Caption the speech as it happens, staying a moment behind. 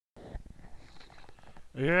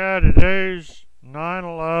Yeah, today's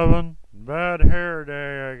 9/11. Bad hair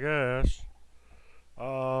day, I guess.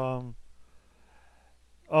 Um,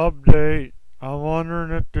 Update. I'm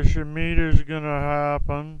wondering if the Shemitah's gonna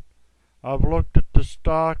happen. I've looked at the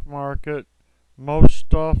stock market. Most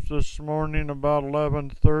stuff this morning about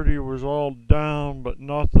 11:30 was all down, but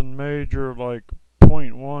nothing major like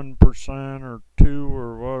 0.1% or 2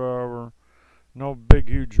 or whatever. No big,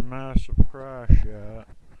 huge, massive crash yet.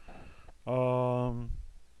 Um,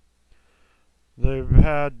 They've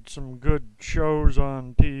had some good shows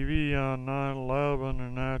on TV on 9/11,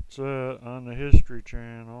 and that's it on the History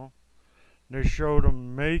Channel. They showed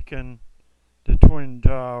them making the Twin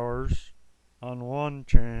Towers on one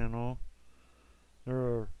channel.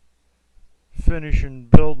 They're finishing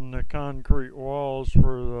building the concrete walls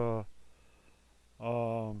for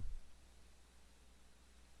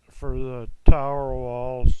the tower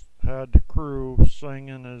walls. Had the crew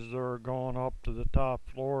singing as they were going up to the top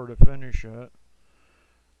floor to finish it.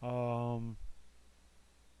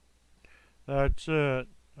 That's it.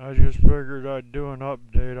 I just figured I'd do an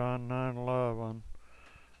update on 9/11.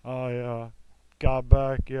 I got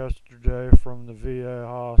back yesterday from the VA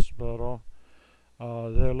hospital.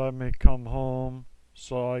 They let me come home,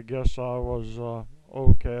 so I guess I was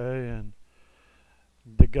okay. And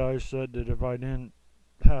the guy said that if I didn't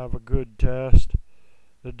have a good test,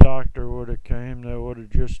 the doctor would have came. They would have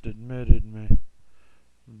just admitted me,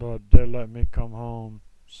 but they let me come home,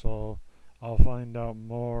 so I'll find out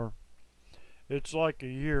more. It's like a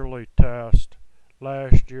yearly test.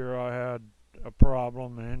 Last year I had a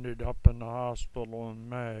problem and ended up in the hospital in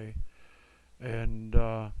May, and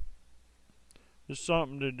it's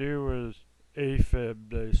something to do with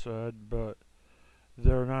AFib, they said, but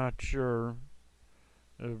they're not sure.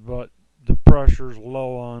 But the pressure's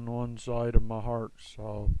low on one side of my heart,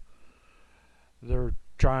 so they're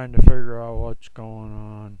trying to figure out what's going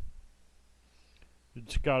on.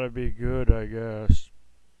 It's gotta be good, I guess.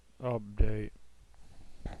 Update.